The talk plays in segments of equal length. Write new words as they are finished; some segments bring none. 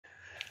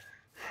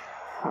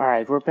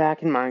Alright, we're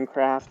back in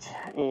Minecraft,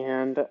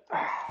 and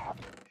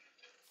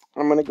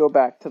I'm gonna go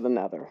back to the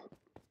Nether.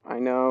 I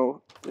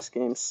know this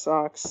game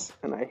sucks,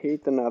 and I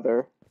hate the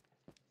Nether,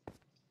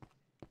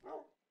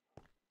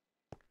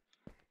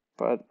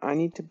 but I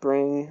need to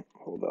bring,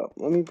 hold up,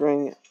 let me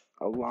bring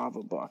a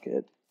lava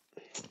bucket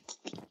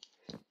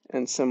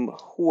and some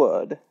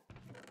wood.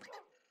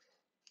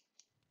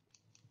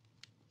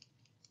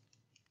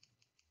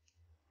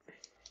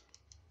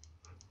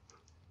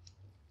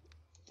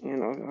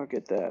 And I'll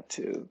get that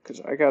too, because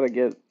I gotta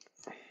get,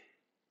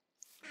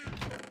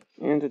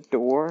 and a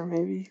door,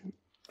 maybe?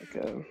 Like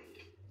a,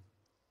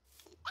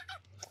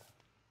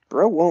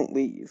 bro won't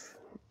leave.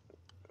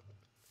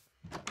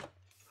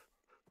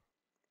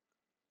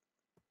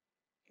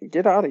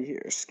 Get out of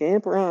here,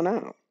 scamper on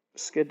out,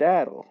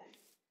 skedaddle.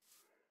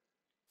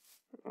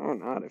 Oh,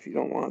 not if you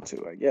don't want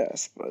to, I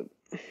guess, but...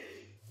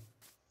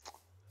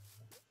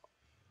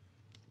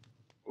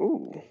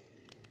 Ooh.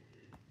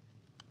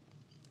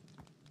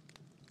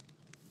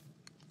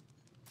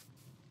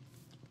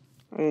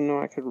 I didn't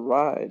know I could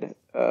ride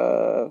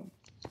a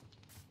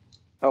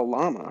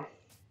llama.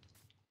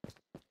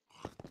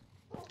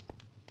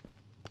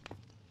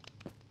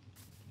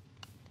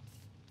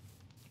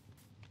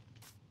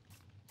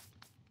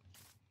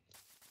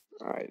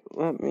 Alright,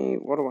 what do I need?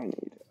 What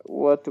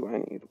do I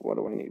need? What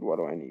do I need? What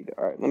do I need?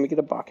 Alright, let me get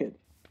a bucket.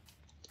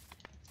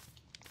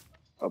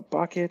 A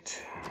bucket.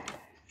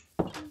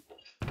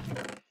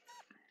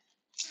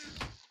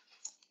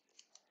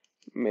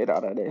 Made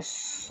out of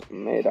this.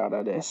 Made out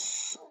of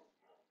this.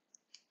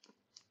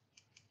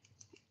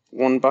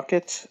 One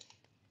bucket.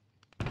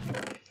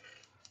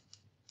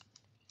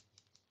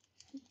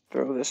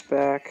 Throw this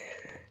back.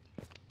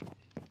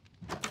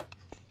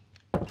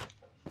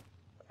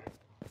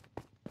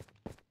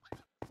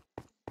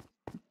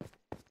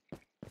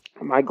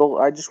 My goal,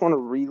 I just want to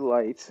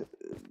relight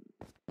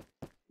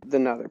the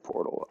Nether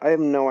portal. I have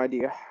no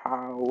idea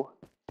how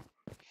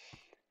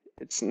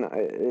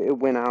it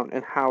went out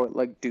and how it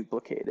like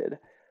duplicated,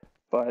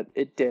 but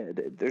it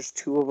did. There's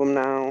two of them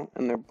now,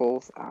 and they're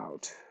both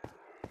out.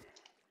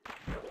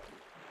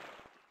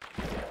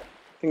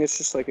 I think it's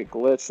just like a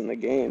glitch in the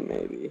game,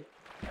 maybe.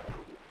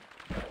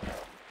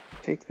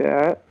 Take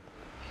that.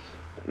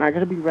 And I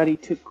gotta be ready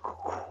to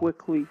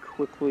quickly...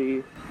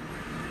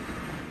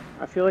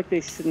 I feel like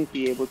they shouldn't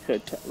be able to...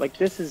 Like,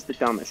 this is the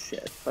dumbest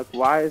shit. Like,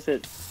 why is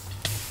it...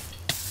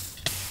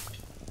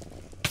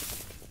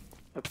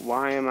 Like,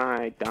 why am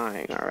I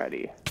dying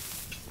already?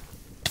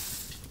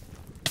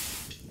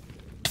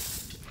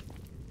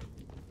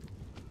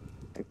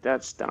 Like,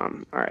 that's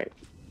dumb. Alright.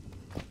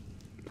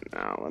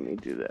 Now, let me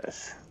do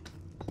this.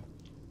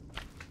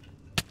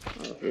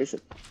 Oh, here's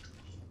it.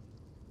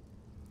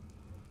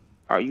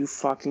 Are you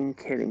fucking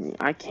kidding me?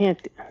 I can't...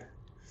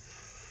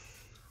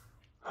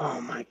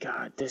 Oh my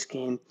god, this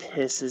game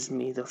pisses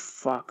me the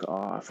fuck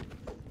off.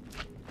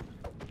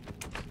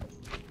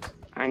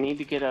 I need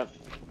to get up.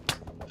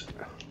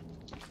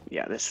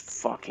 Yeah, this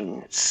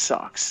fucking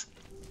sucks.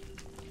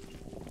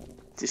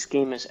 This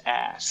game is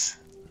ass.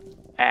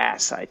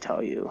 Ass, I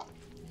tell you.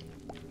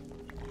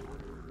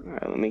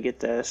 Alright, let me get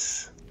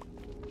this.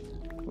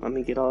 Let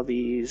me get all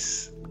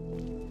these.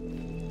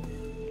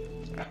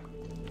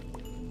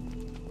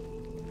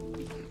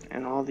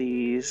 And all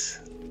these.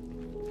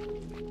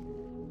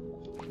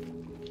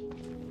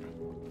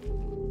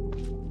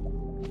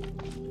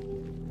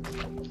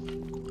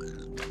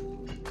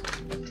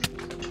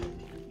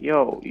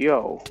 Yo.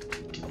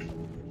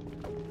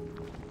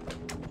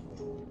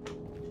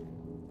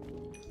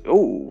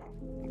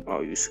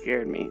 Oh, you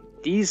scared me.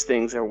 These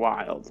things are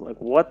wild. Like,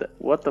 what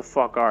the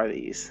fuck are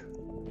these?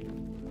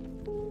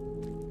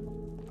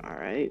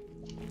 Alright.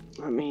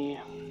 Let me...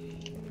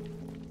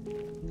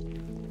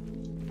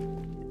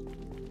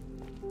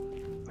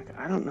 Like,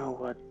 I don't know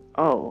what...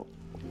 Oh,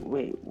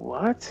 wait,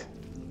 what?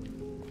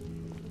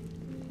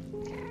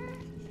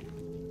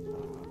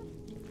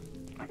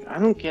 Like, I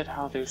don't get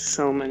how there's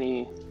so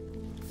many...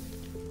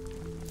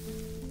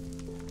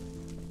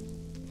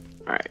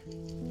 Alright.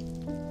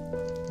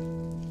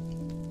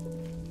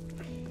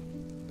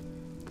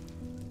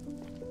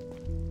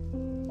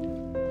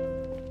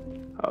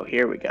 Oh,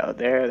 here we go.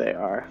 There they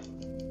are.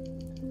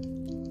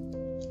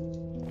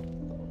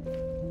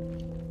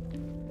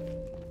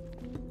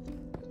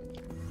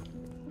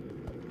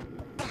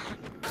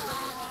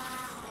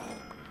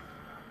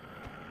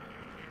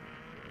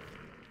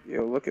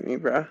 Yo, look at me,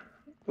 bruh.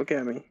 Look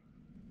at me.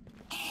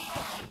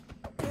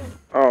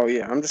 Oh,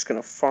 yeah, I'm just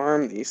gonna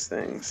farm these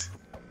things.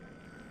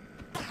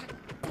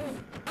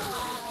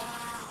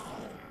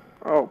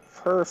 Oh,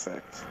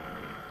 perfect.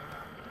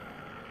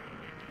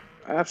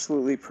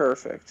 Absolutely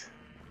perfect.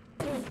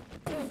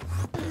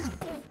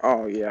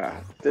 Oh,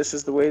 yeah, this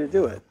is the way to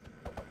do it.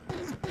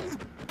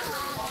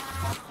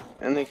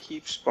 And they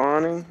keep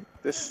spawning.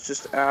 This is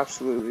just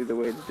absolutely the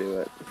way to do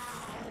it.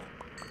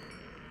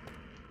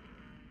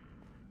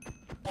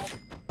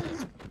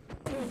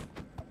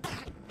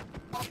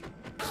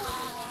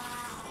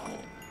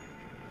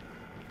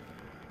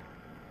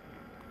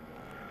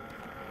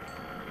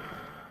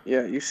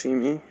 Yeah, you see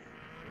me.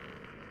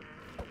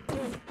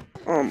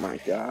 Oh my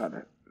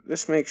god.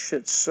 This makes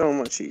shit so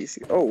much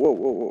easier. Oh, whoa,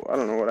 whoa, whoa. I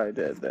don't know what I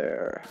did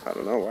there. I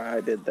don't know why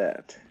I did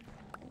that.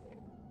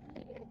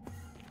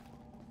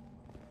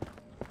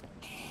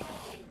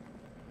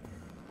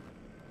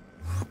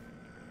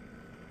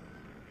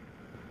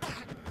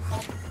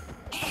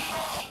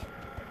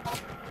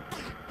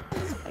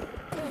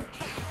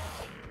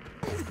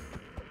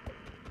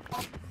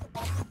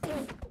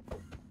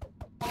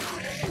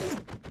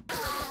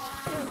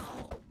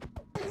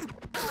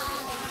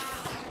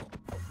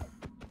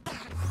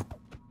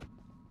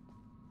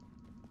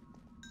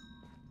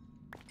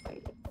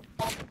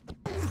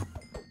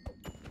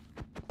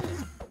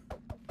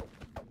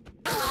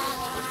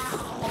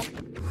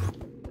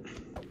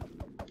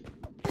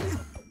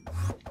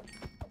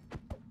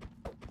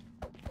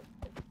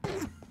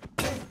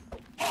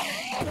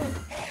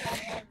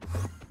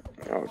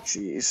 Oh,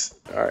 jeez.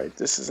 Alright,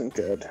 this isn't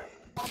good.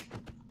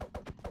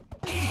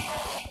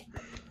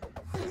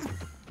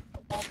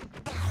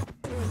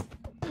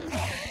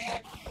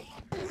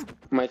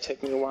 Might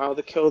take me a while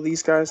to kill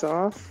these guys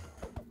off.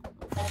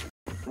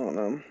 I don't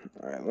know.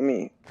 Alright, let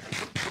me...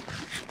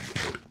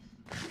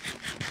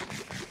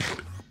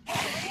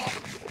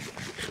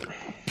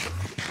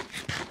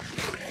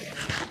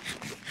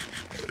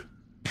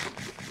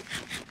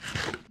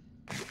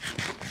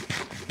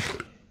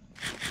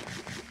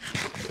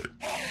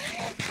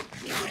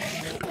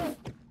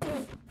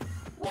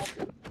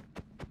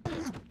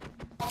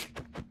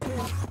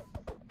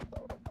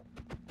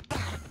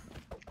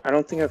 I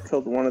don't think I've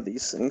killed one of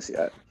these things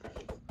yet.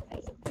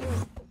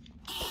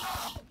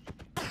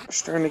 I'm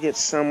starting to get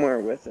somewhere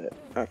with it.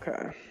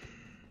 Okay.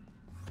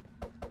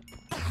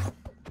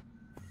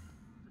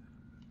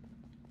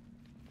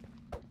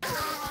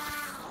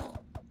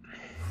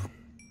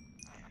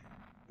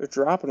 They're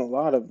dropping a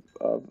lot of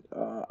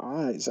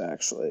eyes,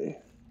 actually.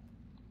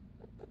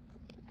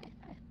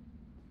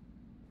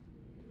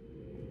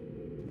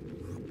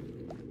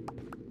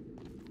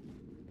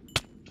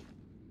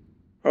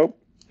 Oh.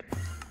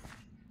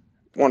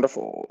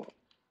 Wonderful.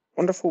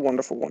 Wonderful,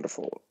 wonderful,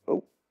 wonderful.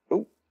 Oh,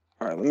 oh.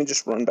 Alright, let me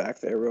just run back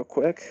there real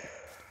quick.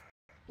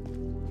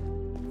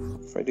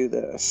 If I do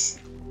this.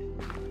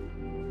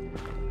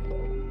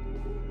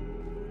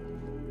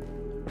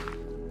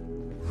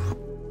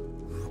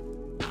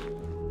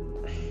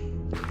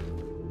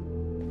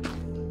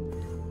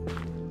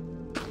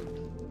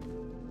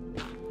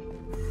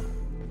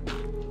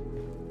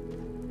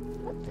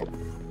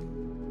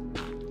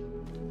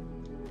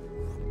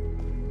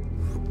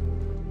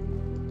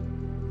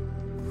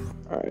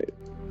 Alright.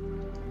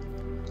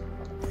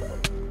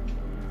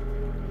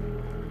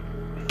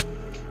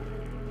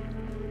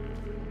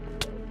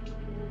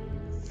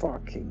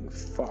 Fucking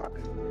fuck.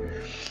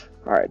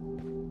 Alright.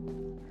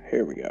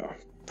 Here we go.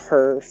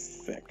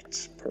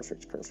 Perfect.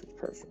 Perfect, perfect,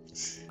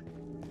 perfect.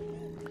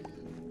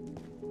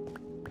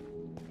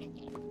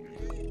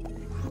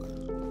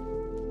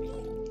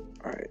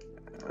 Alright.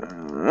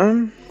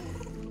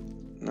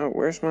 No,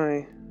 where's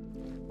my...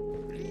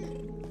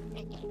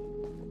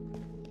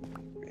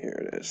 Here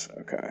it is.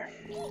 Okay.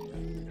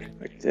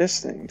 Like this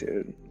thing,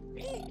 dude.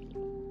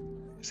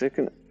 Is it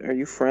gonna... Are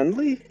you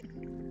friendly?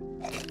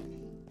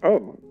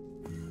 Oh.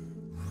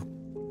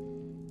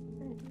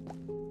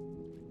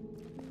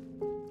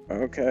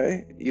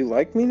 Okay. You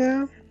like me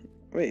now?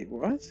 Wait,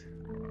 what?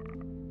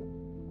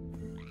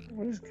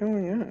 What is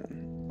going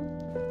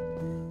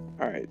on?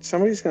 Alright,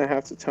 somebody's gonna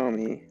have to tell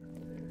me.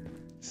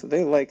 So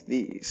they like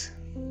these.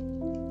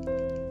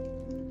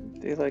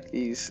 They like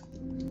these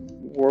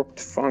warped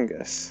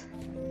fungus.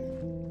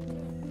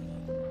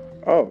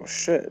 Oh,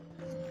 shit.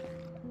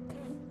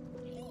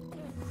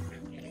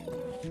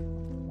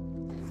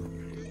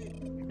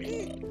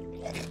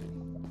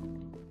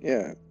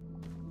 Yeah.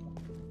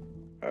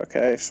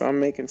 Okay, so I'm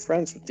making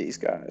friends with these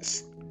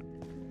guys.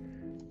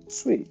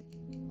 Sweet.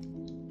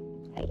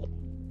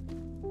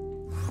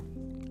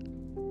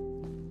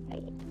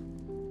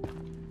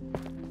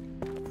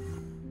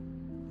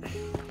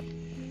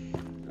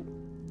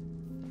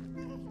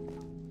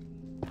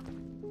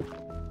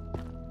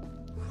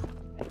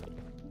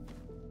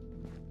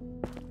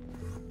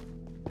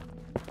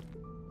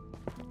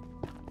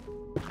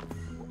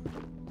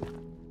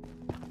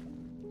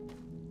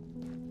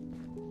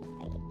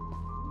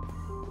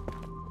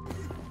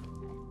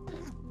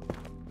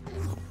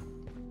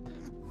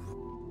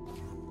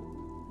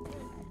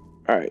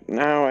 Alright,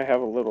 now I have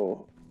a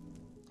little...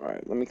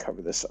 Alright, let me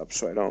cover this up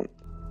so I don't...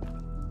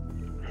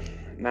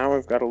 Now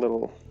I've got a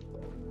little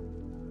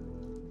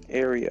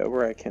area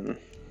where I can...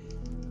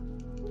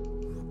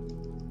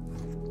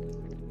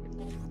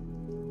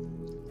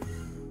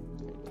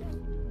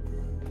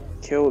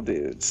 kill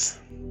dudes.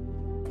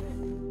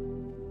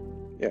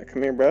 Yeah,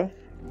 come here, bro.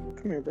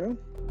 Come here, bro.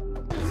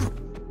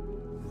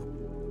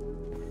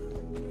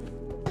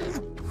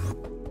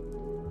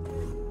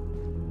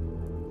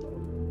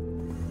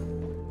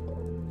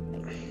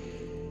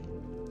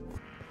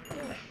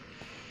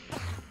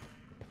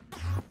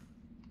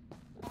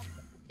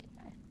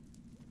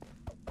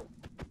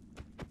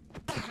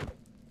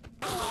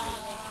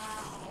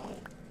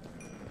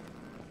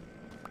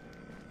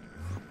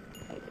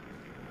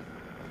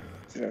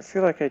 Dude, I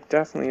feel like I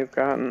definitely have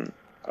gotten...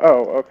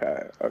 Oh,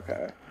 okay,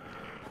 okay.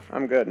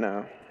 I'm good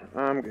now.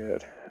 I'm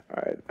good.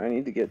 Alright, I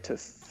need to get to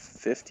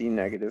 50,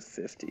 negative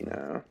 50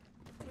 now.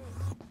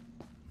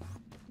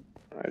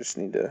 I just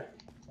need to...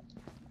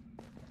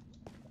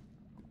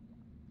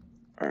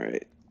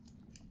 Alright.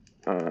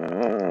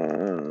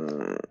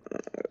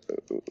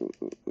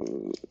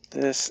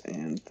 This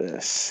and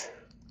this.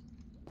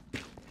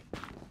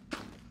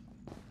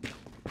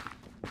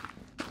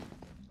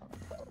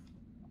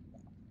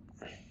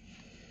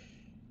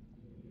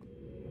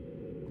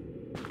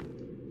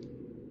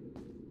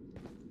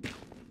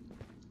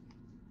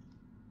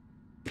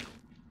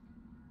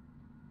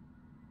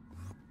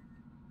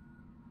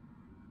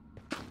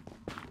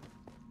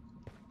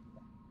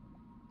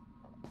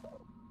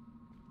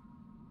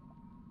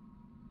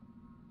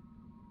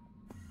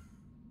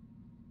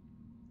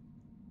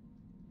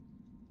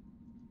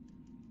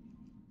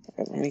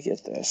 Okay, let me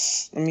get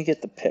this. Let me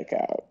get the pick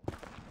out.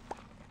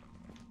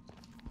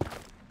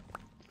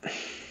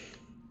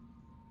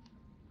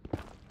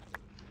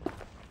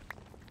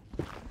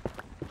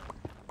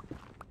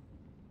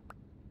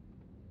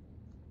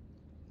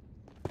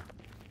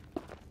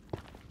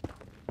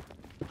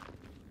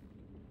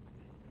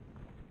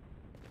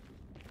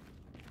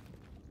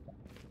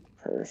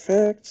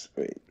 Perfect.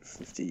 Wait,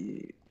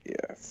 50.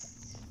 Yeah.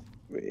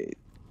 Wait.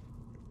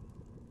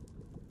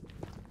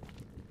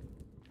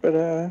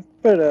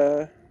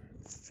 But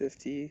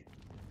 50.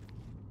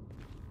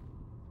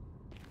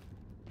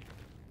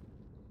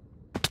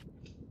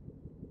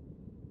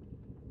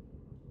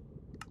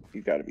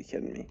 You gotta be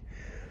kidding me.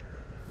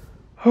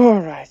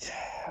 Alright.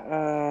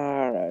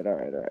 Alright.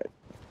 Alright,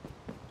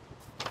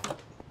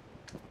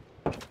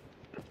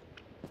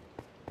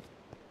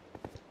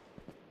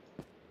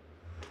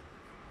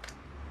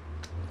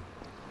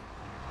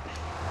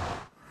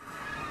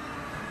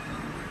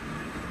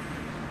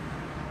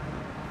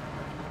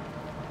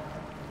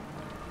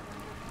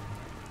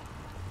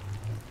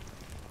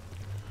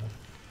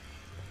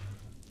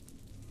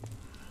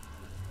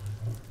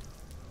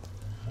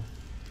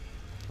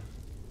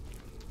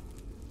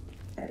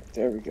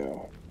 there we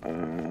go.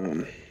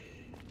 And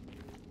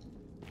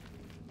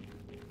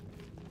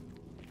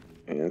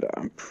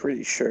I'm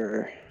pretty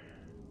sure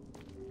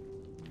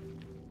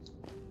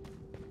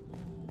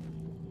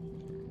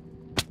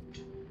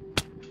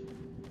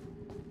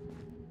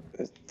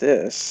that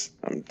this,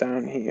 I'm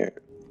down here.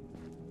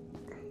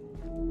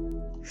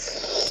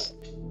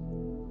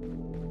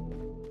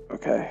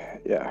 Okay,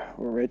 yeah,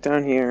 we're right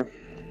down here.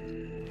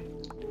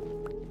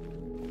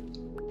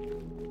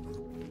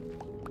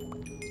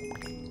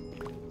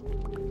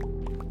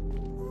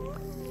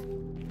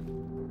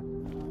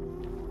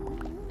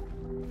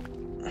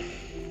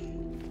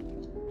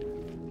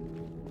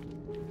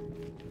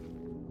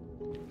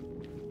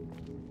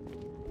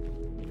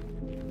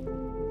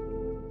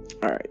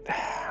 Alright,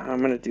 I'm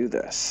gonna do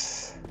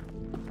this.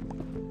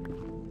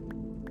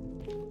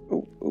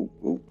 Ooh.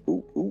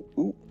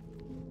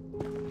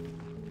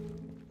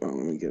 Well,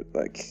 let me get,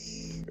 like,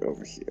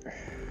 over here.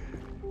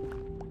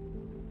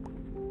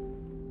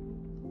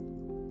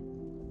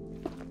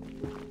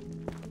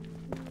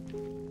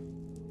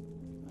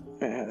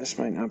 Yeah, this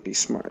might not be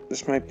smart.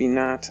 This might be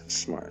not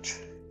smart.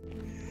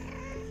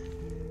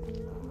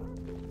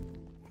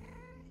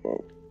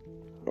 Whoa.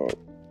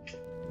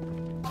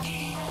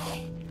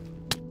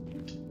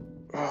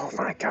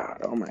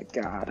 Oh my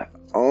god.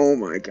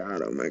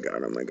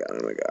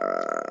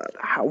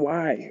 How,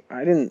 why?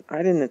 I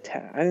didn't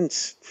attack.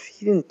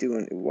 He didn't do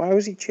it. Why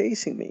was he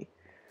chasing me?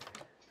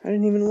 I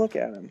didn't even look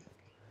at him.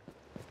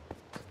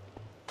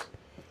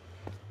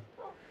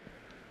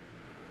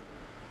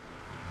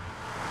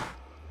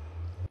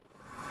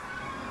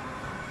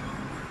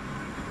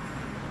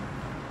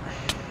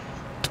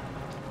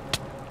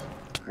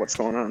 What's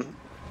going on?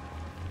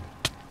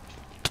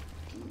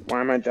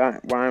 Why am I dying?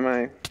 Why am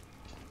I...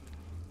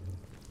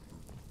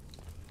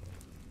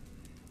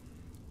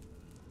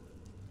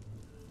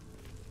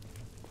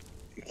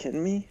 You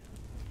kidding me?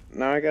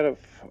 Now I gotta...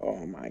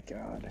 Oh my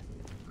god.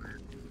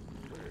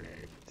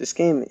 This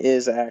game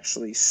is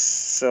actually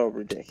so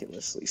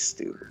ridiculously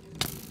stupid.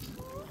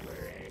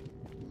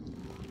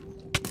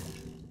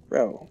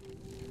 Bro.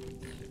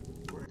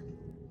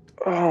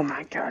 Oh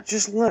my god,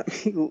 just let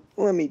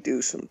me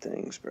do some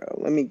things, bro.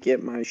 Let me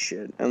get my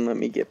shit and let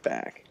me get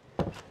back.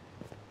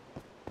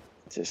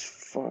 Just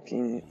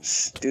fucking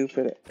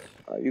stupid.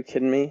 Are you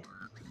kidding me?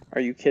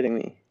 Are you kidding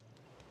me?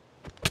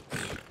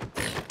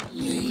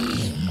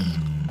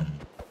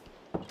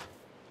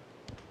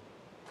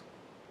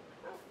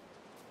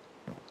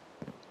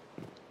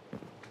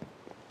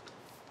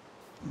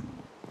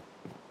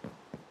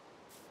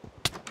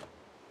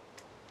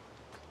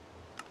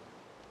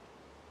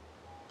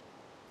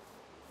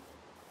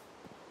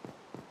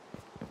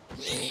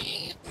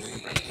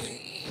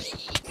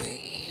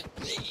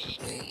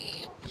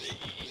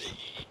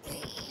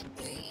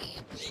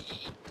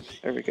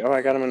 There we go,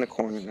 I got him in the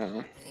corner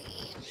now.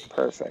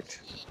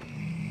 Perfect.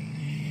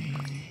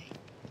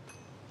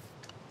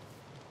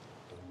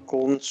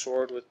 Golden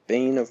sword with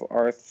bane of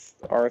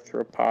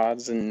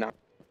arthropods and not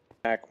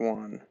Back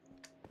one.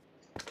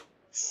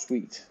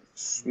 Sweet.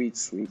 Sweet,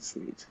 sweet,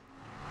 sweet.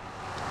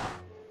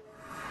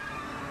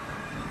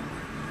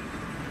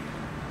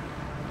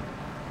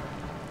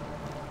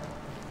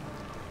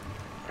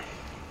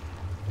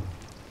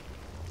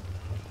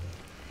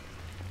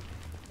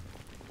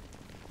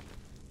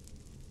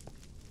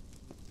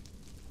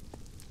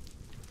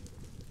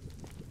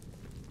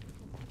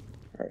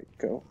 Alright,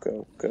 go,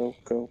 go, go,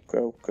 go,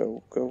 go,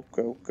 go, go,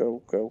 go,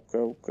 go, go,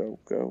 go, go,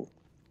 go.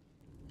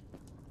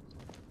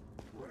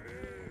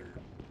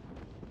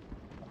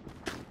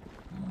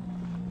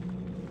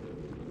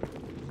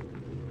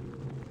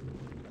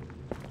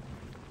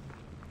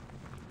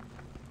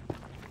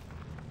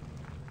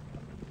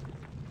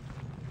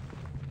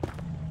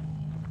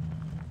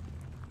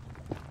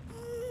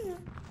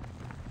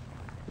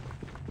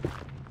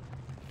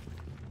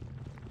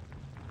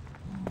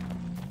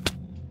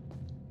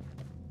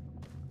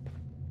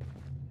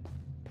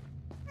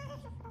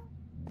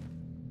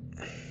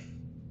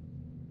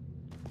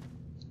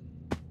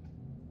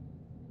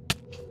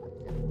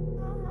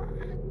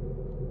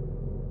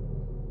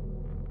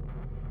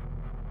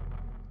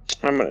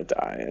 I'm gonna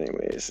die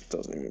anyways. It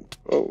doesn't even.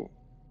 Oh.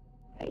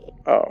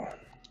 Oh.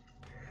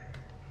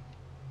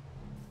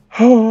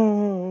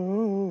 Oh.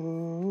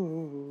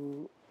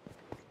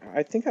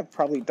 I think I've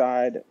probably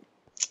died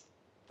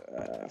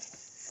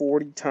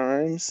 40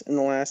 times in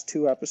the last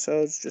 2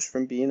 episodes just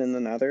from being in the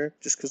Nether,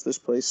 just because this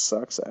place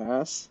sucks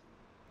ass.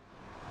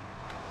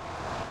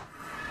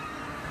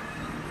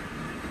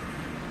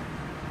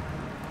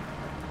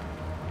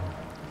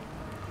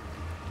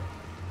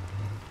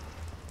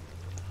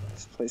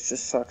 This place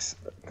just sucks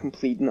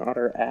complete and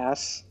utter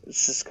ass.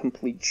 It's just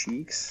complete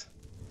cheeks.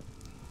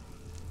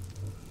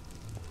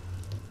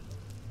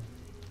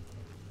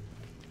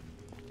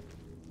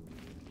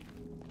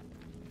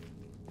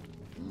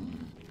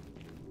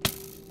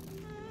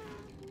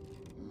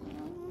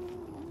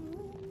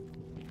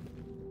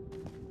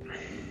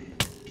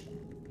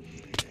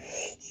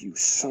 You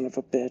son of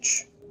a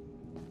bitch.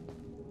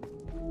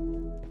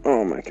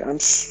 Oh my god, I'm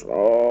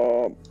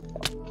so...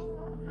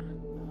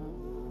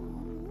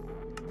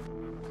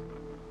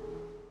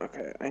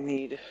 Okay, I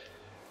need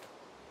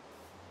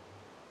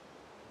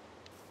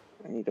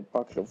a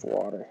bucket of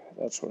water.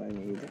 That's what I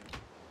need.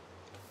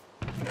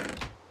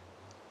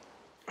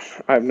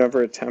 I've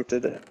never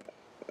attempted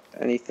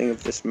anything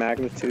of this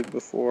magnitude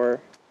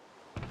before.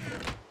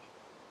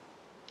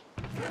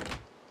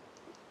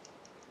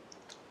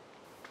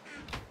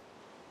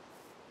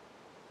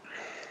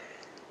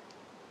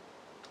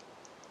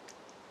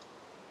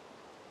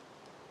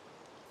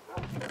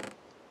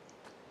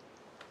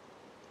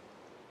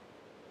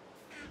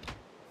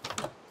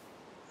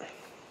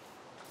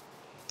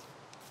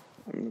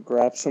 I'm gonna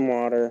grab some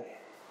water.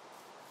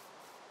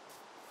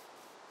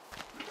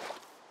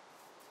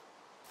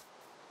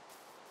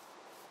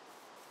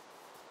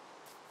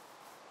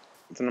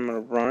 Then I'm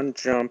gonna run,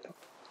 jump,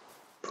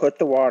 put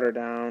the water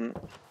down,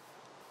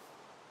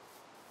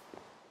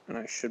 and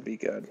I should be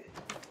good.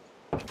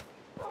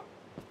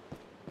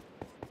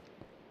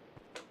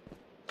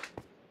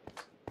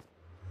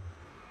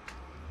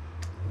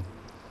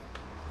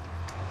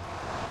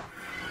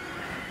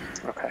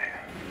 Okay.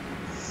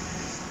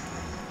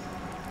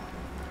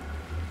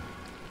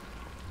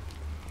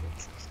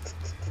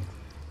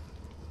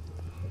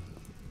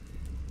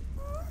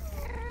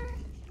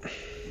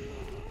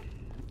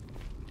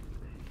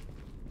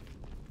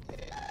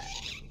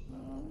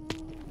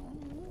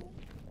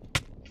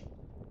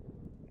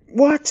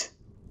 What?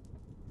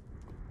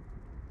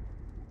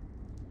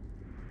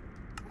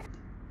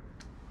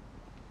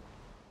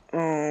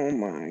 Oh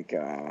my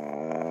god.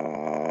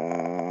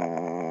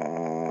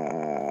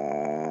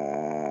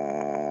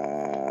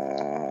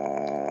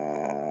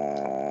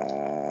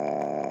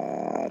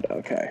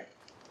 Okay.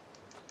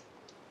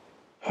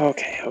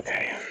 Okay,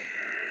 okay.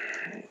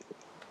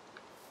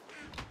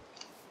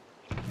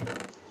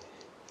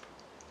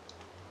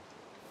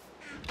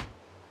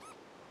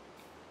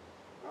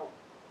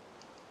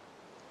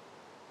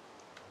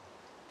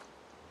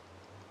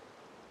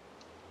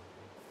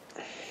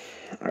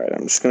 Alright,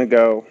 I'm just gonna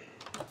go.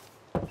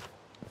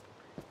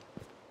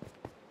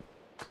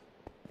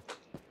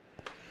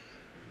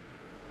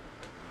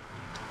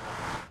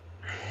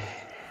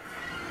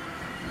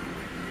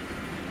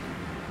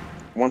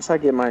 Once I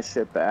get my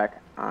shit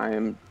back,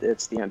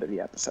 it's the end of the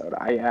episode.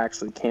 I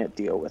actually can't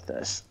deal with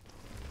this.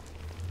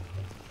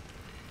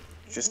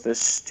 Just this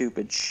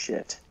stupid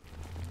shit.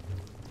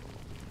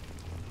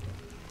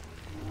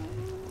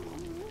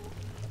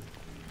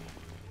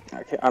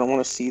 I don't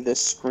want to see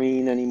this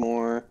screen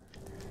anymore.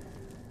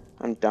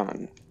 I'm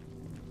done.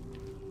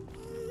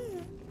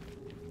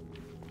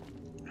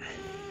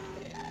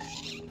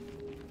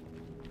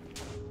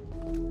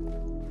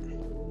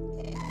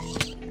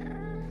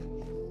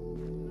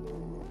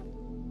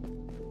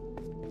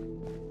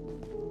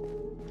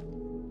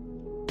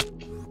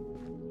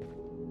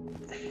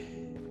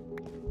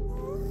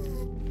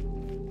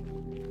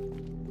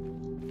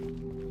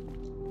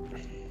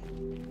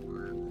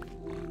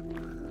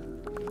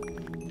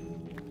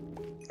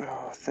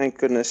 Oh, Thank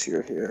goodness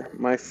you're here.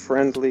 My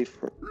friendly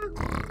friend.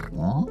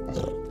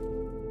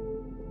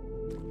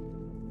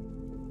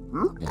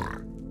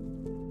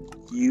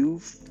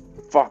 You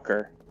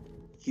fucker.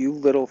 You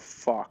little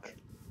fuck.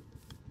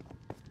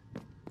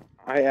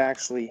 I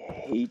actually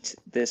hate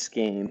this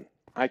game.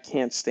 I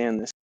can't stand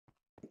this.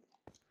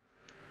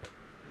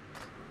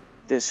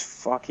 This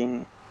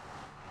fucking...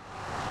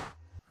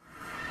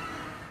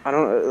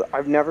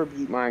 I've never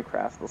beat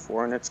Minecraft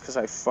before, and it's because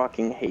I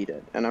fucking hate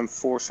it, and I'm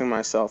forcing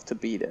myself to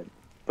beat it.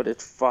 But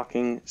it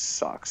fucking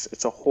sucks.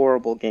 It's a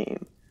horrible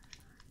game.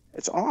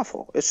 It's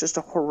awful. It's just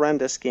a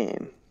horrendous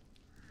game.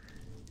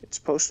 It's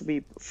supposed to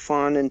be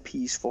fun and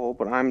peaceful,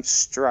 but I'm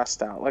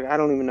stressed out. Like, I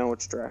don't even know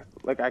what's stressed.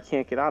 Like, I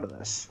can't get out of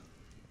this.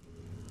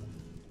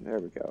 There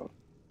we go.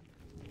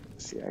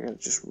 See, I gotta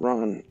just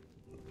run.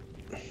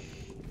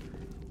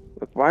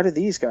 Look, why do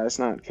these guys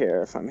not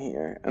care if I'm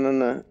here? And then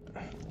the...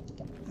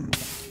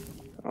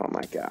 Oh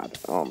my god.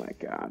 Oh my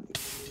god.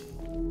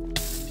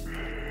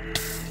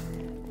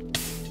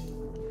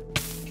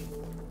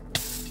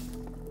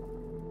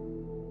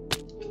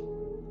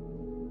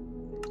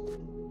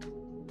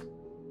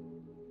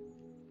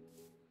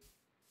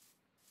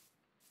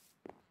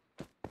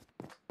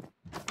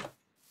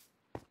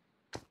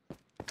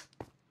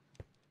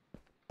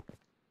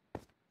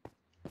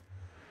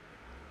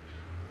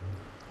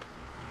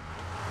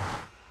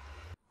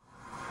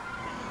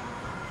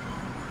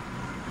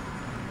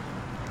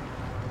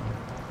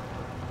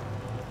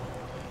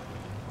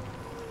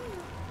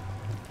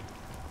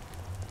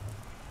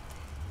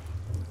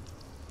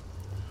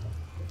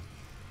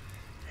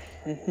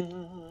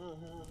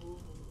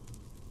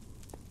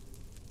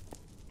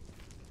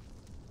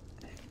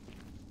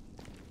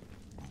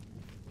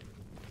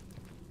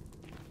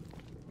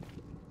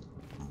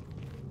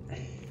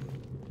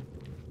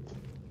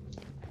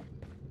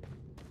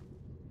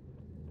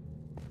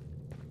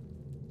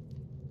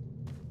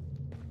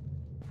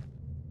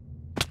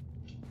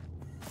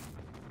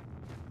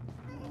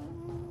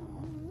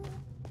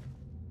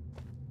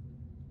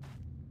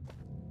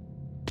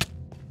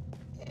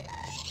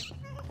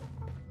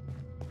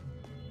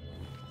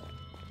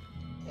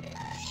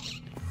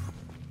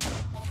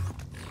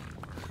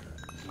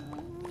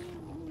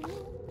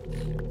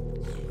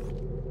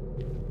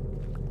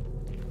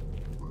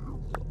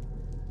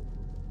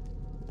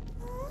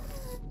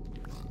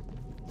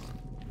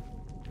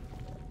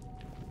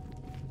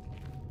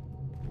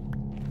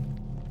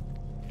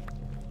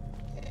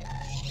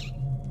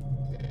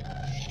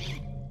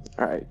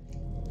 Alright.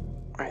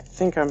 I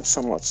think I'm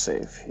somewhat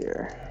safe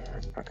here.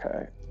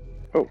 Okay.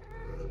 Oh.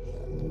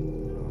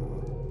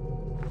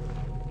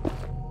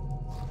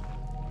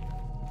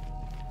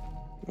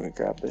 Let me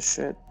grab this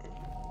shit.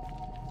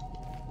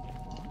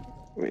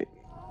 Wait.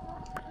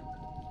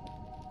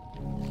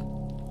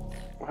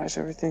 Why is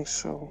everything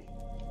so...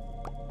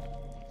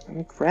 Let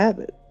me grab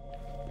it.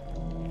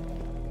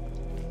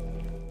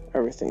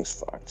 Everything's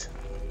fucked.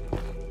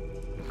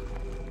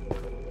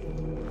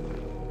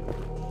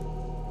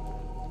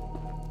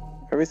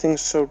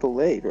 Everything's so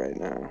delayed right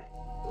now.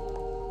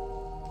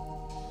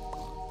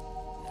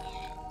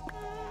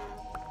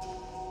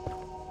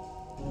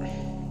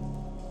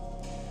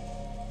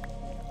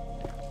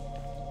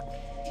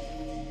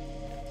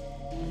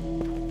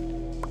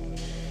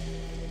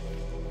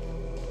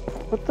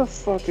 What the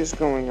fuck is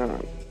going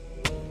on?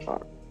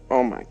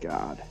 Oh my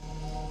god.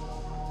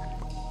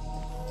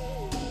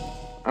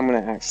 I'm gonna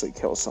actually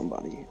kill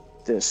somebody.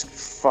 This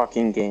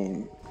fucking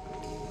game.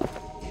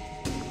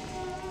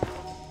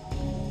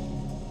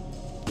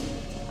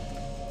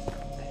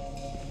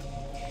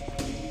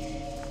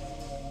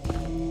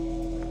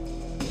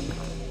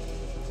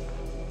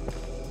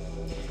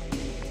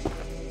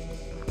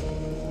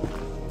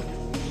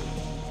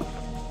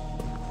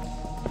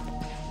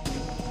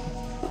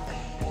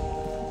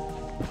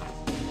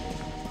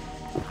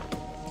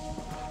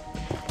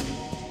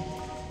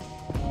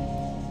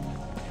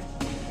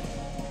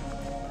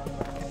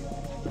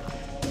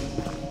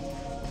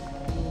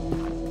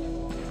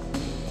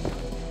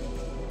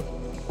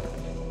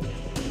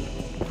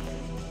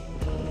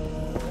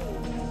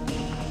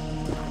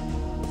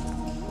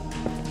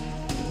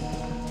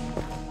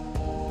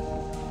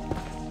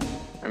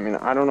 I mean,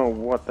 I don't know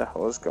what the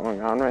hell is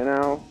going on right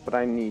now, but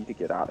I need to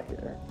get out of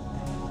here.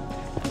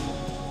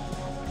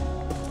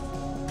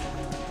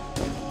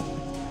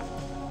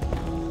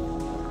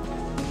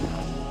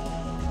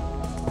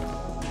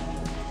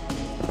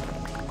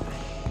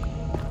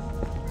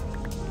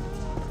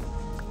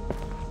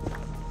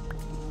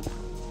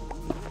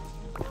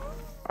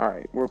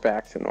 Alright, we're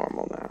back to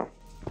normal now.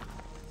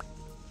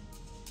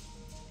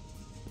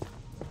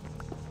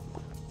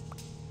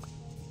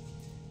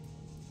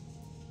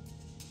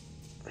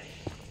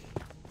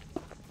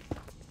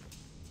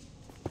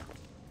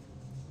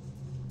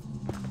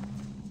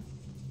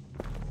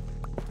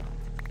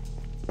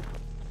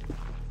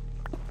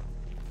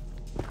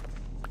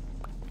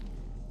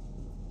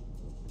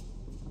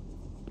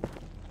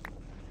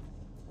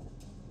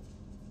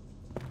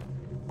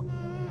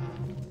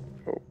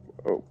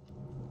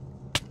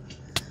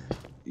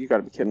 You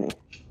gotta be kidding me.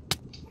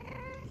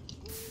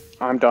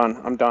 I'm done.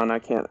 I'm done. I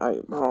can't.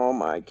 Oh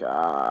my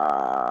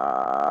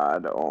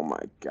god. Oh my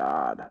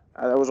god.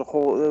 That was a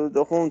whole.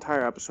 The whole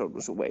entire episode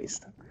was a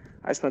waste.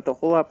 I spent the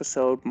whole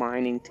episode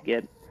mining to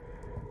get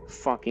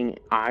fucking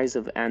Eyes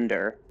of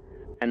Ender,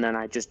 and then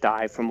I just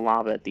die from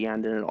lava at the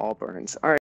end and it all burns. Alright.